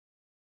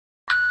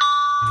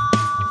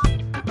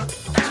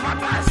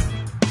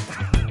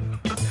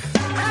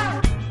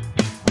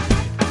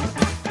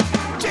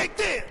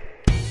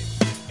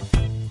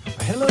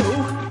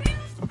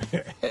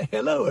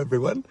Hello,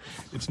 everyone.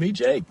 It's me,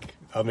 Jake.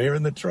 I'm here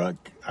in the truck.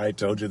 I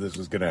told you this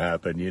was going to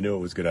happen. You knew it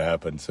was going to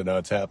happen, so now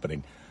it's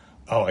happening.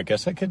 Oh, I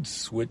guess I could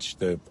switch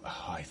the...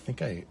 Oh, I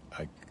think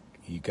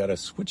you got to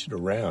switch it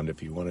around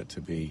if you want it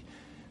to be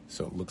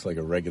so it looks like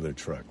a regular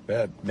truck.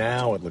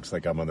 Now it looks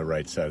like I'm on the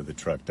right side of the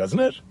truck, doesn't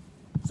it?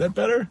 Is that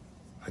better?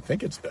 I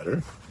think it's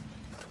better.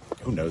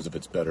 Who knows if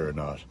it's better or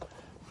not?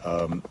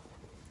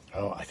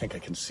 I think I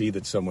can see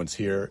that someone's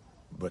here,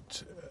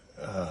 but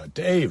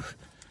Dave,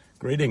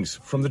 greetings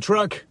from the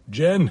truck.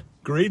 Jen,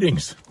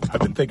 greetings.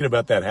 I've been thinking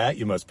about that hat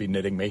you must be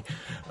knitting me.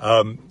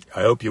 I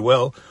hope you're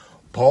well.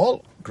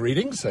 Paul,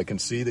 greetings. I can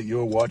see that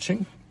you're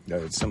watching.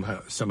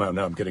 Somehow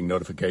now I'm getting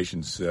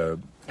notifications.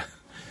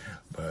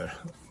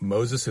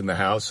 Moses in the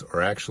house,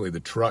 or actually the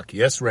truck.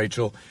 Yes,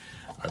 Rachel,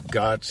 I've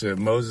got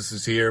Moses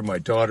is here. My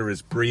daughter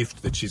is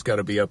briefed that she's got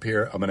to be up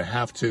here. I'm going to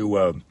have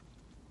to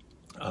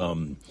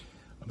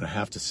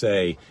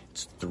say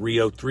it's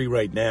 3:03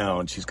 right now,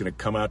 and she's going to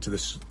come out to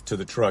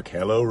the truck.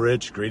 Hello,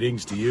 Rich.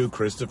 Greetings to you,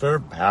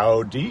 Christopher.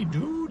 Howdy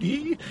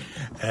doody.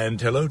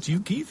 And hello to you,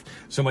 Keith.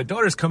 So my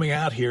daughter's coming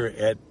out here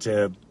at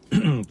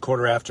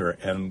quarter after,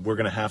 and we're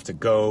going to have to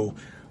go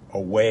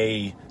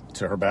away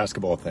to her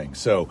basketball thing.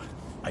 So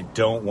I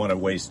don't want to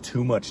waste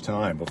too much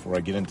time before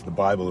I get into the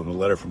Bible and the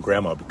letter from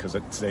Grandma, because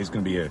today's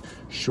going to be a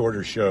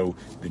shorter show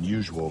than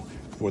usual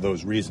for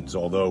those reasons,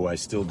 although I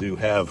still do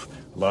have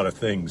a lot of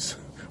things.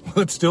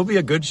 Will it still be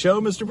a good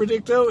show, Mr.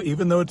 Predicto?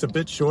 Even though it's a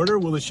bit shorter,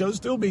 will the show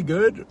still be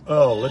good?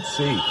 Oh, let's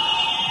see.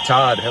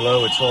 Todd,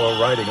 hello, it's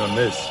all writing on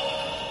this.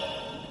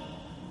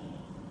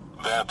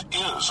 That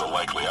is a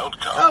likely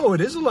outcome. Oh, it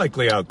is a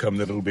likely outcome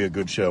that it'll be a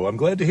good show. I'm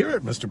glad to hear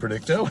it, Mr.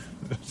 Predicto.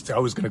 I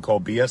was going to call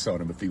BS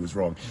on him if he was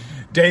wrong.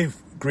 Dave,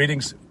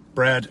 greetings.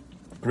 Brad,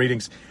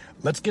 greetings.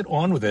 Let's get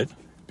on with it,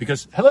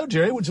 because, hello,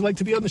 Jerry, would you like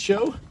to be on the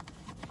show?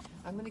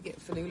 I'm going to get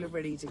Fanula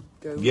ready to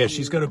go. Yeah,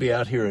 she's going to be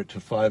out here at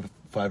 5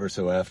 or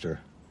so after.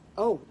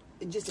 Oh,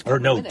 in just a couple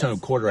of minutes. No,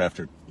 quarter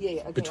after. Yeah,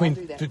 okay, Between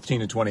I'll do that.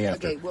 15 and 20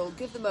 after. Okay, well,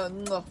 give them a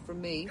mwah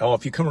from me. Oh,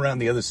 if you come around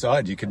the other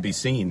side, you can be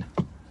seen.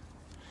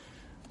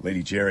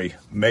 Lady Jerry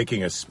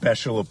making a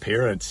special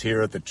appearance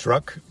here at the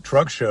truck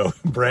show.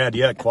 Brad,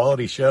 yeah,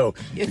 quality show.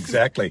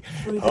 Exactly.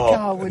 Through the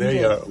car window. There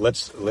you are.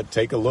 Let's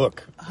take a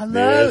look. Hello.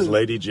 There's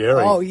Lady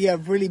Jerry. Oh, yeah,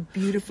 really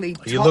beautifully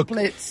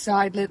top-lit,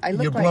 side-lit.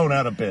 You're blown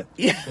out a bit.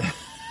 Yeah.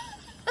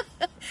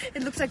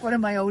 It looks like one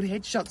of my old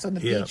headshots on the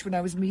beach when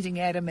I was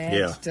meeting Adam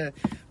to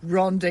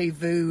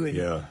rendezvous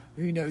and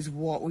who knows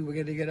what we were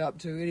going to get up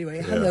to.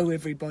 Anyway, hello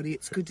everybody.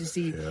 It's good to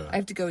see you. I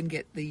have to go and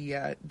get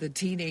the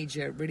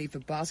teenager ready for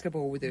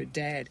basketball with her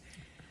dad.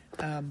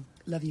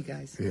 Love you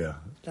guys. Yeah.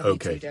 Love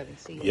okay. You too, darling.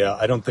 See you. Yeah,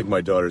 I don't think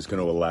my daughter's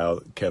going to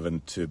allow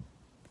Kevin to...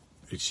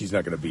 She's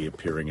not going to be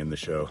appearing in the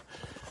show,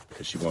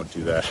 because she won't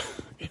do that.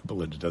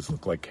 Belinda does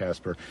look like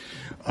Casper.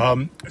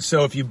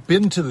 So if you've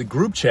been to the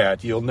group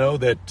chat, you'll know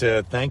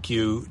that thank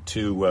you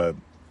to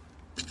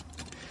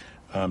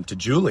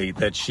Julie,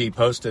 that she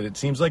posted. It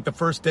seems like the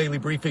first daily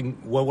briefing,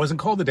 well, it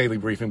wasn't called the daily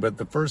briefing, but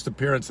the first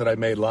appearance that I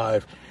made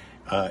live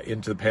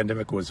into the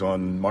pandemic was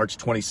on March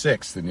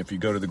 26th. And if you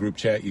go to the group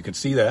chat, you can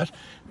see that.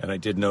 And I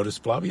did notice,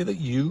 Flavia, that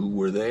you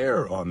were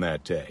there on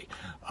that day.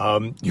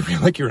 You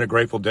feel like you're in a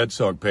Grateful Dead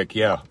song pick.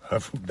 Yeah,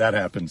 that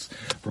happens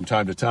from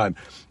time to time.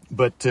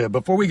 But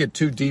before we get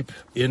too deep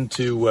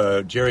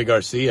into Jerry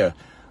Garcia,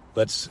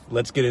 let's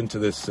get into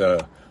this.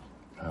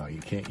 You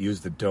can't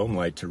use the dome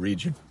light to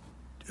read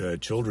your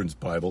children's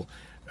Bible.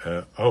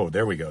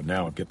 There we go.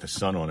 Now I'll get the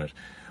sun on it.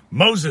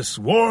 Moses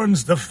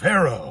warns the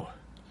Pharaoh.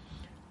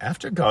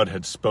 After God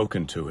had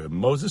spoken to him,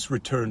 Moses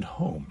returned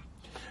home.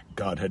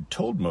 God had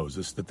told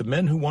Moses that the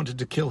men who wanted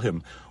to kill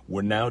him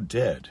were now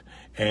dead,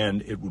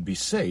 and it would be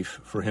safe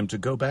for him to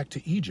go back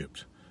to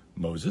Egypt.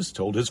 Moses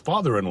told his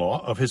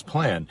father-in-law of his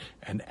plan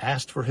and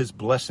asked for his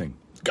blessing.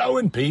 "Go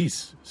in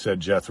peace,"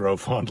 said Jethro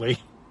fondly.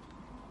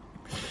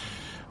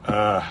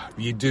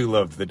 You do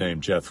love the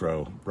name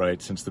Jethro, right,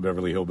 since the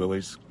Beverly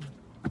Hillbillies?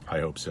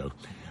 I hope so.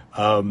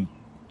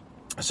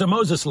 So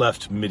Moses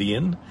left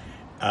Midian,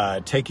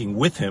 taking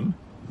with him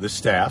the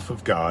staff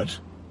of God,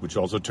 which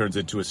also turns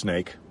into a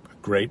snake, a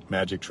great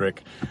magic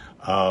trick,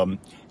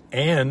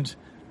 and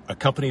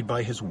accompanied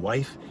by his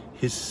wife,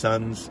 his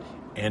sons,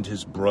 and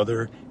his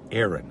brother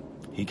Aaron.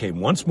 He came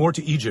once more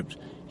to Egypt.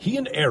 He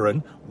and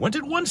Aaron went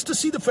at once to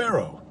see the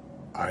Pharaoh.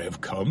 "I have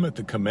come at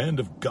the command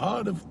of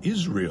God of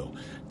Israel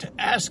to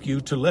ask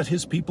you to let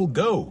his people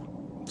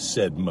go,"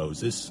 said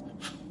Moses.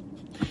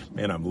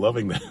 Man, I'm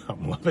loving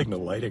the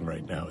lighting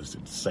right now. It's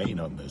insane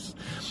on this.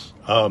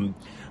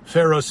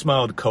 Pharaoh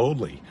smiled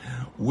coldly.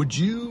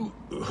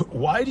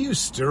 Why do you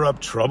stir up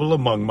trouble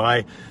among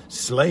my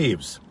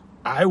slaves?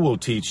 I will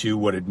teach you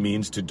what it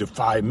means to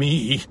defy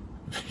me.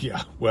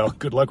 Yeah, well,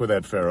 good luck with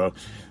that, Pharaoh.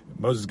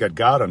 Moses got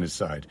God on his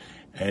side,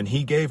 and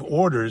he gave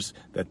orders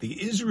that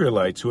the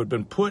Israelites who had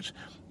been put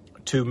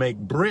to make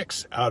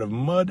bricks out of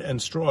mud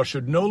and straw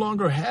should no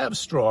longer have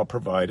straw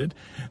provided.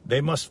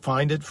 They must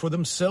find it for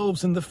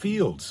themselves in the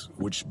fields,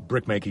 which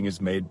brickmaking is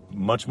made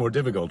much more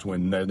difficult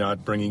when they're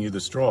not bringing you the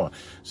straw.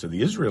 So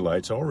the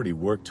Israelites, already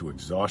worked to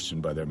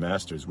exhaustion by their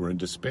masters, were in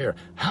despair.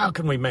 How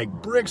can we make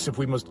bricks if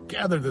we must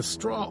gather the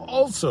straw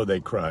also, they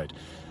cried.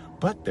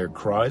 But their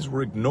cries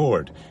were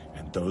ignored,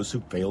 and those who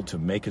failed to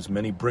make as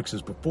many bricks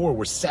as before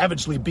were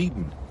savagely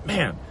beaten.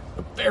 Man,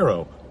 the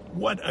Pharaoh,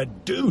 what a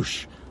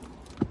douche!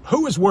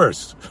 Who is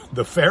worse,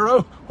 the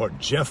Pharaoh or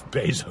Jeff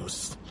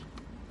Bezos?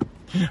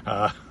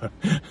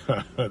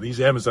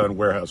 These Amazon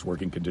warehouse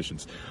working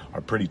conditions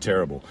are pretty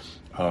terrible,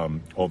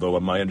 although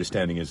my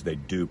understanding is they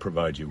do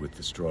provide you with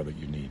the straw that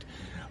you need.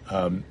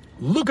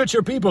 Look at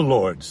your people,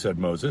 Lord, said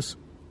Moses.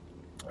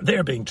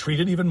 They're being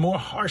treated even more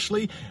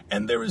harshly,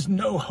 and there is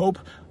no hope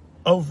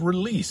of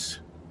release.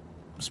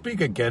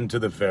 Speak again to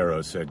the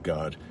Pharaoh, said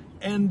God,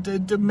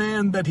 and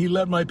demand that he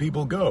let my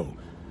people go.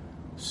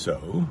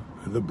 So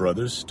the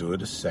brothers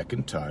stood a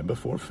second time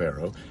before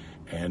Pharaoh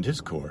and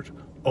his court,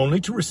 only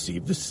to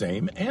receive the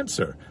same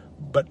answer.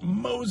 But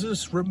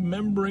Moses,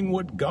 remembering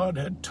what God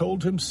had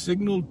told him,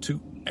 signaled to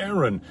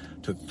Aaron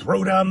to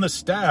throw down the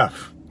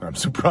staff. I'm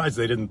surprised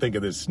they didn't think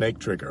of this snake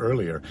trick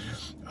earlier.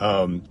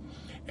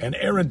 And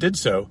Aaron did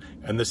so,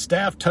 and the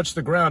staff touched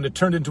the ground. It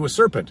turned into a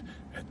serpent.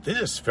 At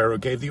this, Pharaoh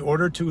gave the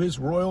order to his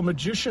royal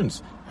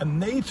magicians,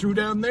 and they threw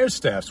down their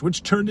staffs,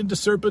 which turned into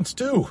serpents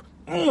too.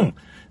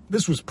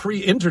 This was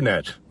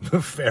pre-internet.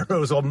 The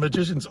pharaohs, all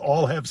magicians,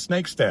 all have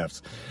snake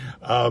staffs.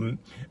 And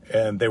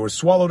they were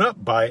swallowed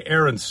up by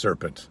Aaron's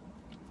serpent.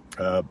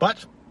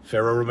 But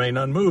Pharaoh remained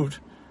unmoved.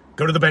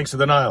 Go to the banks of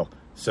the Nile,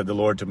 said the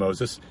Lord to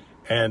Moses.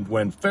 And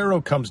when Pharaoh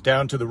comes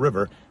down to the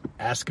river,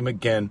 ask him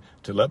again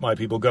to let my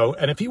people go.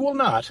 And if he will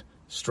not,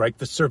 strike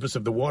the surface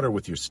of the water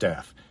with your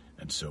staff.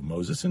 And so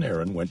Moses and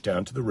Aaron went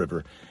down to the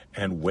river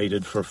and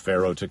waited for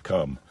Pharaoh to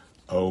come.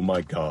 Oh,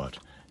 my God.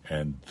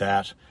 And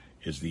that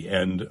is the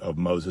end of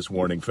Moses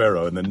warning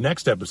Pharaoh. And the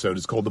next episode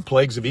is called The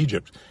Plagues of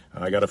Egypt.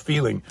 And I got a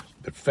feeling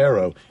that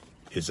Pharaoh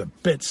is a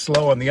bit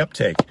slow on the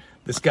uptake.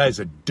 This guy's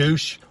a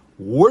douche,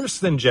 worse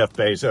than Jeff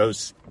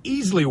Bezos,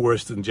 easily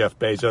worse than Jeff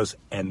Bezos,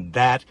 and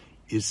that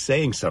is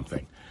saying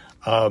something.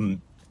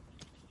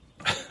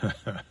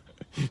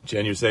 Jen,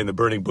 you're saying the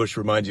burning bush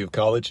reminds you of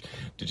college.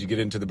 Did you get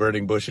into the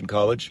burning bush in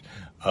college?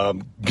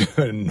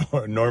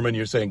 Norman,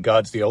 you're saying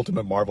God's the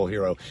ultimate Marvel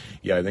hero.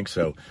 Yeah, I think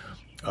so.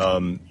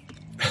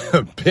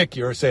 Pick,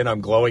 you're saying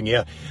I'm glowing.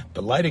 Yeah,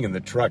 the lighting in the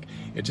truck,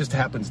 it just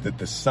happens that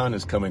the sun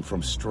is coming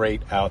from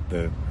straight out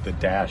the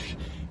dash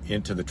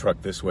into the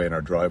truck this way in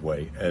our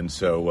driveway. And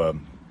so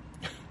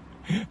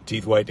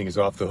teeth whitening is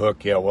off the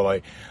hook. Yeah,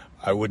 well,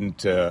 I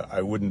wouldn't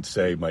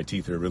say my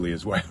teeth are really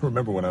as white. I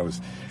remember when I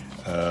was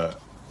a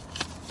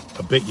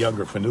bit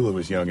younger, Fanula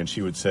was young, and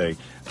she would say,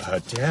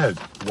 Dad,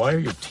 why are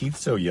your teeth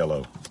so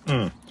yellow?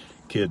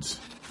 Kids,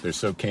 they're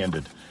so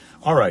candid.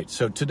 All right,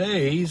 so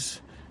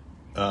today's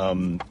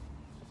letter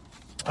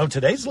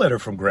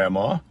from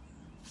Grandma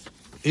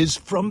is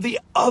from the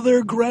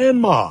other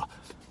Grandma.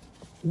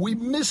 We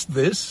missed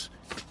this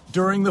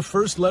during the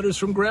first letters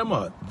from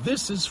Grandma.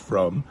 This is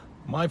from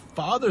my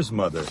father's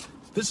mother.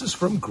 This is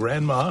from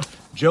Grandma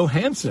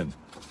Johansson.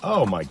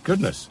 Oh, my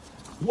goodness.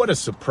 What a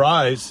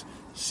surprise.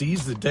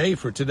 Seize the day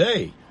for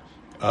today.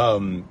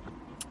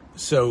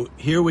 So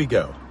here we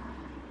go.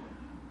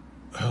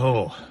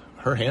 Oh,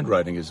 her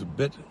handwriting is a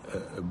bit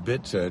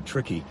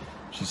tricky.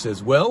 She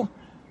says, well,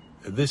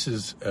 this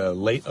is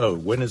late. Oh,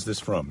 when is this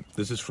from?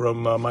 This is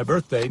from my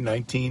birthday,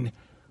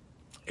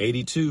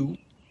 1982.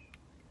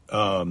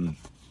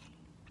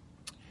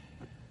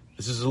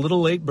 This is a little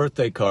late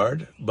birthday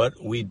card,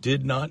 but we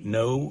did not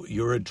know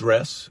your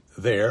address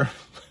there.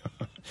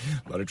 A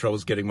lot of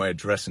troubles getting my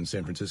address in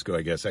San Francisco,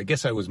 I guess. I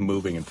guess I was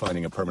moving and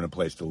finding a permanent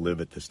place to live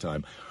at this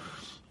time.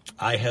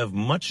 I have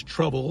much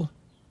trouble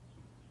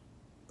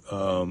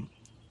to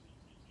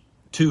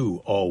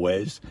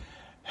always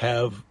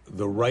have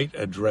the right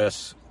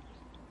address.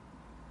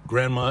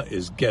 Grandma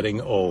is getting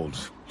old.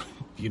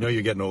 You know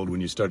you're getting old when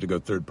you start to go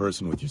third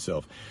person with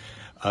yourself.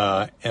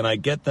 And I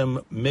get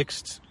them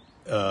mixed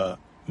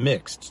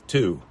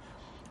too.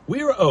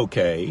 We're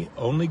okay,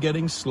 only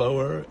getting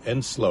slower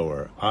and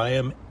slower. I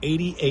am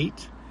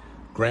 88.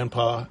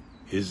 Grandpa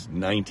is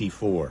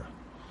 94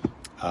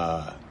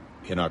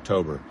 in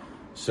October.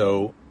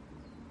 So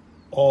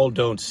all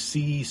don't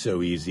see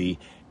so easy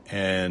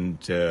and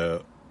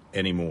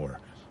anymore.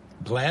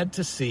 Glad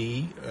to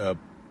see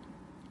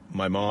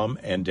my mom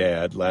and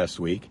dad last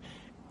week,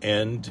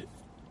 and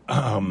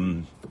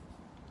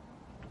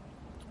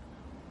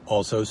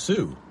also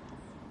Sue.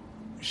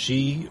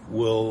 She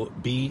will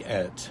be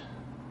at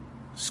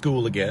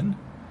school again.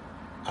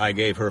 I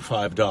gave her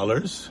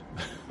 $5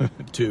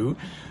 too,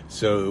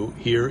 so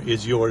here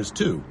is yours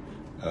too.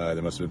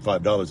 There must have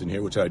been $5 in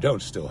here, which I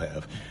don't still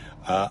have.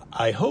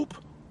 I hope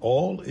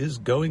all is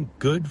going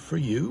good for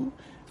you.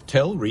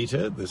 Tell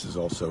Rita, this is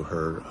also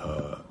her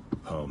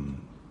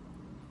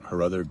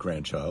other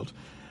grandchild,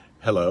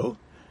 hello,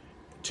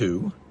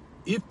 too.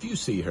 If you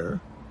see her,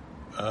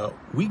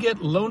 we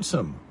get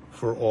lonesome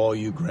for all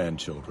you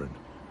grandchildren.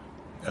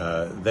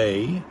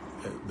 They,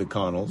 the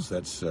Connells,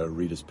 that's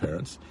Rita's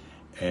parents,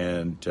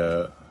 and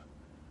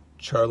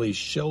Charlie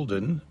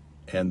Sheldon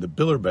and the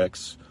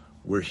Billerbecks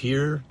were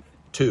here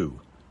too.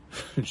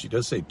 She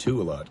does say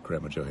too a lot,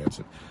 Grandma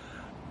Johansson.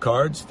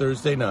 Cards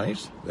Thursday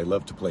night. They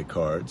love to play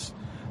cards.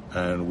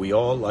 And we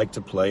all like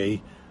to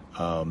play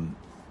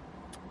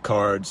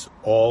cards.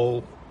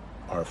 All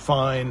are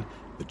fine.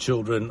 The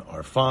children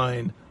are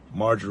fine.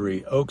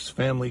 Marjorie Oaks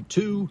family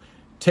too.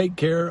 Take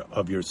care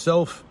of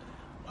yourself.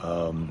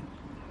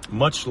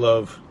 Much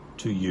love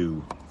to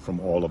you from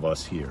all of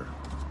us here.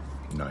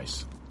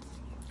 Nice.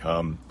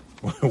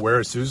 Where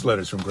are Sue's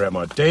letters from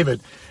Grandma?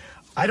 David,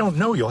 I don't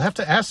know. You'll have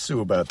to ask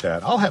Sue about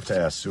that. I'll have to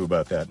ask Sue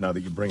about that now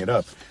that you bring it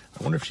up.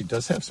 I wonder if she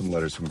does have some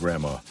letters from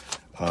Grandma.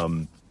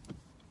 And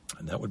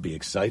that would be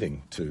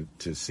exciting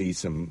to see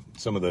some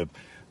of the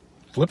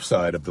flip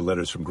side of the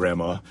letters from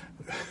Grandma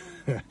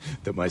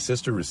that my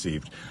sister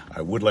received.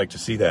 I would like to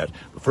see that.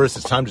 But first,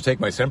 it's time to take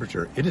my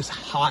temperature. It is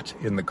hot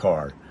in the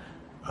car.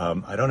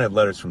 I don't have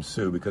letters from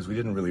Sue because we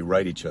didn't really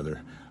write each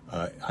other.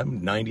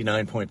 I'm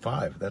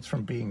 99.5. That's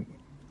from being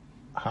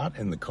hot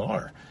in the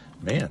car.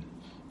 Man,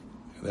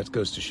 that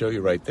goes to show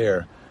you right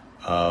there.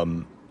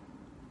 I'm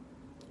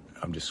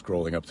just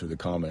scrolling up through the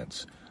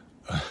comments.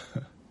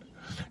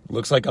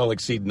 Looks like I'll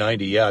exceed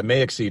 90. Yeah, I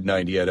may exceed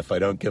 90 yet if I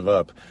don't give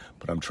up,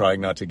 but I'm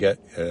trying not to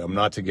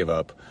give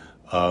up.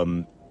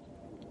 All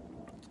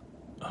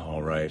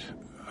right.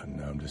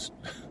 No, I'm just...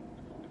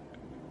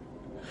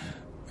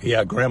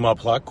 Yeah, Grandma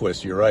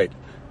Plotquist, you're right.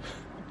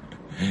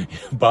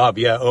 Bob,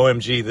 yeah,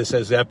 OMG, this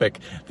says epic.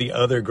 The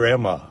other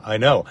grandma. I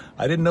know.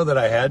 I didn't know that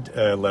I had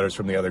letters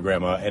from the other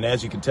grandma. And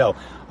as you can tell,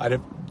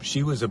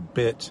 she was a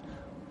bit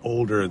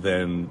older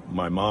than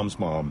my mom's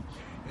mom.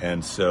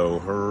 And so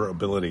her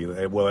ability,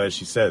 well, as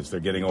she says, they're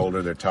getting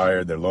older, they're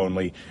tired, they're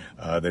lonely,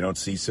 they don't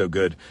see so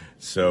good.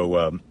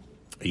 So,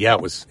 yeah,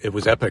 it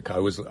was epic. I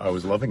was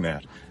loving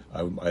that.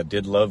 I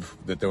did love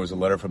that there was a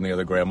letter from the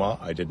other grandma.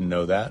 I didn't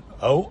know that.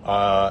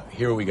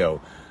 Here we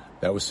go.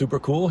 That was super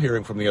cool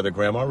hearing from the other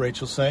grandma,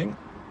 Rachel's saying.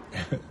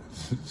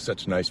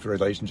 Such a nice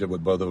relationship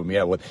with both of them.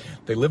 Yeah,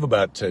 they live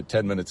about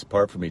 10 minutes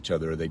apart from each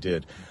other, or they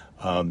did.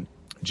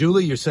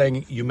 Julie, you're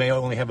saying you may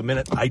only have a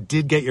minute. I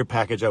did get your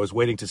package. I was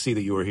waiting to see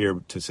that you were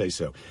here to say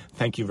so.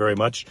 Thank you very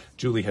much.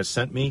 Julie has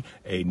sent me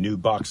a new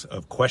box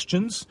of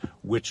questions,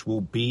 which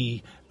will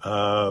be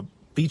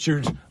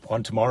featured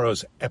on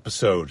tomorrow's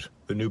episode,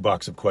 the new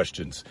box of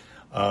questions.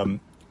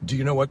 Do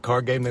you know what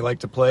card game they like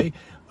to play?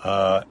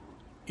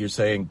 You're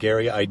saying,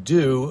 Gary, I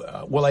do.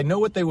 Well, I know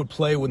what they would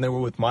play when they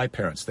were with my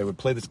parents. They would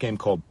play this game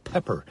called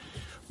Pepper,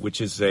 which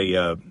is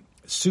a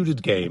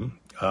suited game.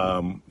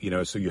 So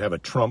you have a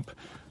trump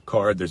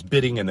card. There's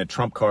bidding and the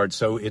trump card.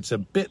 So it's a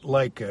bit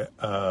like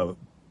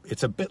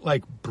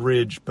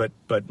bridge,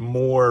 but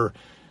more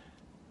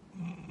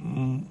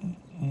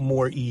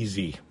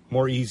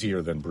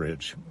easier than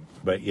bridge.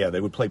 But yeah, they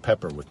would play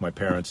Pepper with my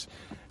parents,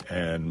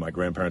 and my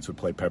grandparents would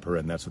play Pepper,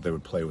 and that's what they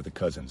would play with the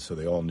cousins. So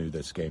they all knew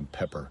this game,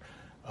 Pepper.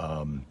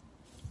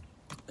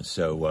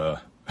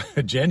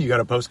 Jen, you got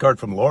a postcard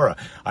from Laura.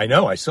 I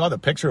know. I saw the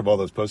picture of all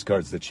those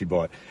postcards that she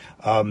bought.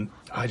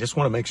 I just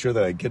want to make sure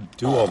that I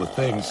do all the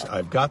things.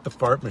 I've got the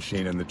fart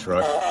machine in the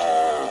truck,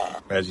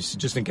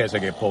 just in case I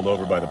get pulled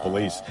over by the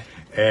police.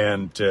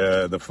 And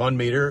the fun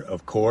meter,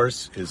 of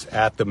course, is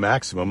at the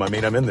maximum. I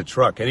mean, I'm in the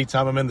truck.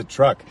 Anytime I'm in the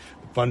truck,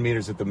 the fun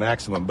meter's at the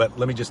maximum. But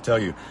let me just tell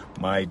you,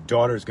 my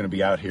daughter's going to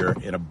be out here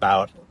in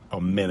about a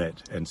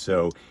minute. And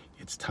so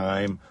it's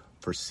time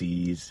for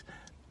Seize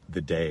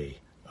the Day.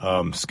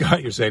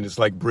 Scott, you're saying it's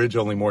like bridge,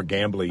 only more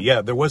gambly.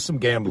 Yeah, there was some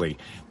gambly.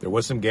 There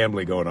was some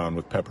gambly going on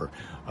with Pepper.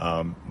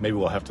 Maybe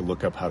we'll have to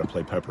look up how to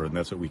play Pepper, and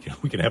that's what we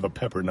can have a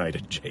Pepper night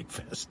at Jake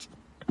Fest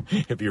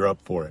if you're up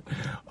for it.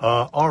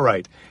 All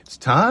right, it's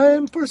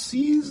time for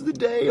Seize the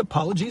Day.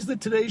 Apologies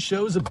that today's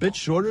show is a bit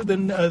shorter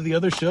than the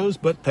other shows,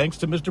 but thanks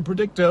to Mr.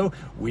 Predicto,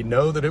 we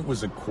know that it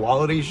was a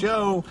quality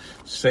show.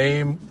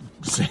 Same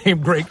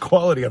great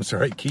quality. I'm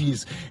sorry,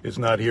 Keys is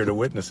not here to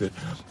witness it.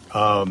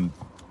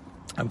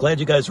 I'm glad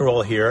you guys are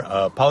all here.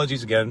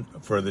 Apologies again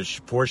for the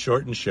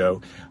foreshortened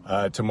show.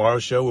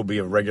 Tomorrow's show will be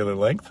of regular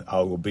length.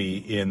 I will be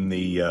in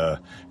the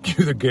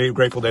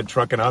Grateful Dead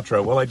Truckin'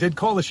 outro. Well, I did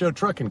call the show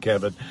Truckin',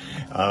 Kevin.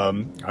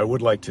 I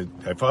would like to,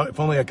 if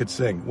only I could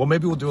sing. Well,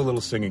 maybe we'll do a little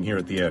singing here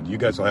at the end. You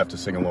guys will have to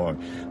sing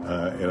along.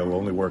 It'll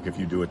only work if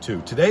you do it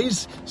too.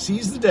 Today's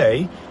Seize the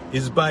Day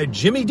is by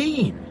Jimmy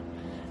Dean,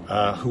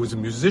 who is a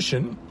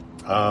musician.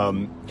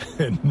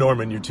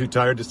 Norman, you're too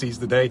tired to seize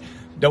the day?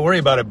 Don't worry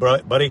about it,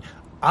 buddy.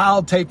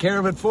 I'll take care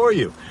of it for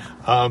you.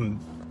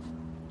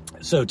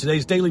 So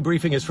today's daily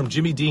briefing is from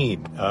Jimmy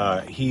Dean.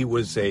 He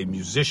was a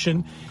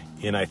musician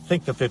in, I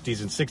think, the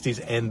 50s and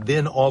 60s. And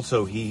then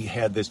also he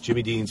had this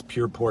Jimmy Dean's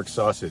pure pork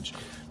sausage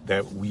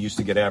that we used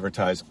to get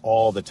advertised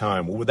all the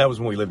time. Well, that was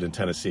when we lived in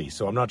Tennessee.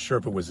 So I'm not sure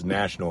if it was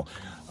national.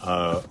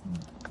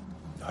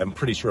 I'm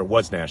pretty sure it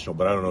was national,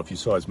 but I don't know if you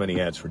saw as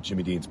many ads for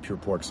Jimmy Dean's pure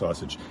pork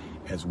sausage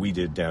as we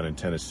did down in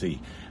Tennessee.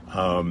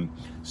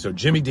 So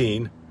Jimmy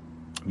Dean,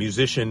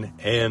 musician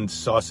and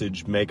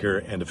sausage maker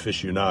and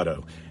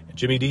aficionado.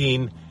 Jimmy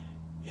Dean,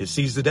 his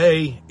Seize the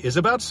Day is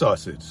about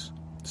sausage.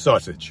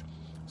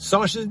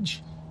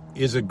 Sausage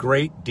is a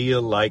great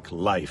deal like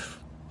life.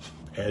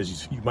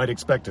 As you might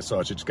expect a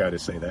sausage guy to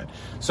say that.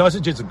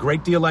 Sausage is a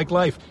great deal like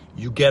life.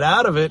 You get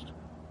out of it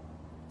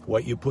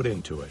what you put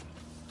into it.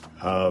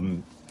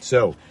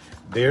 So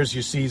there's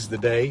your Seize the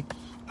Day.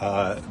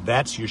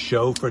 That's your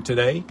show for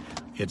today.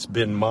 It's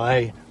been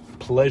my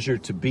pleasure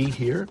to be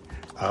here.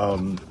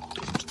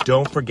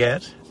 Don't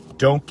forget,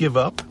 don't give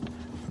up.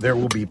 There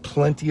will be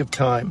plenty of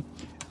time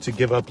to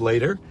give up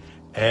later.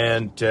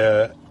 And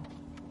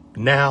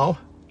now,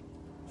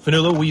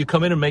 Fanula, will you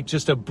come in and make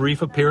just a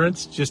brief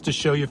appearance just to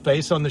show your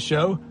face on the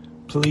show?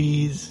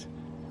 Please.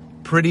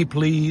 Pretty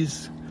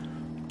please.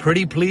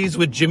 Pretty please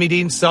with Jimmy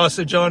Dean's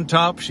sausage on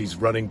top. She's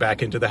running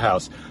back into the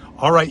house.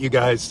 All right, you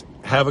guys,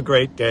 have a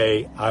great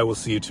day. I will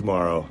see you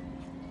tomorrow.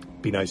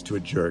 Be nice to a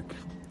jerk.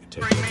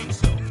 Take care of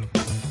yourself.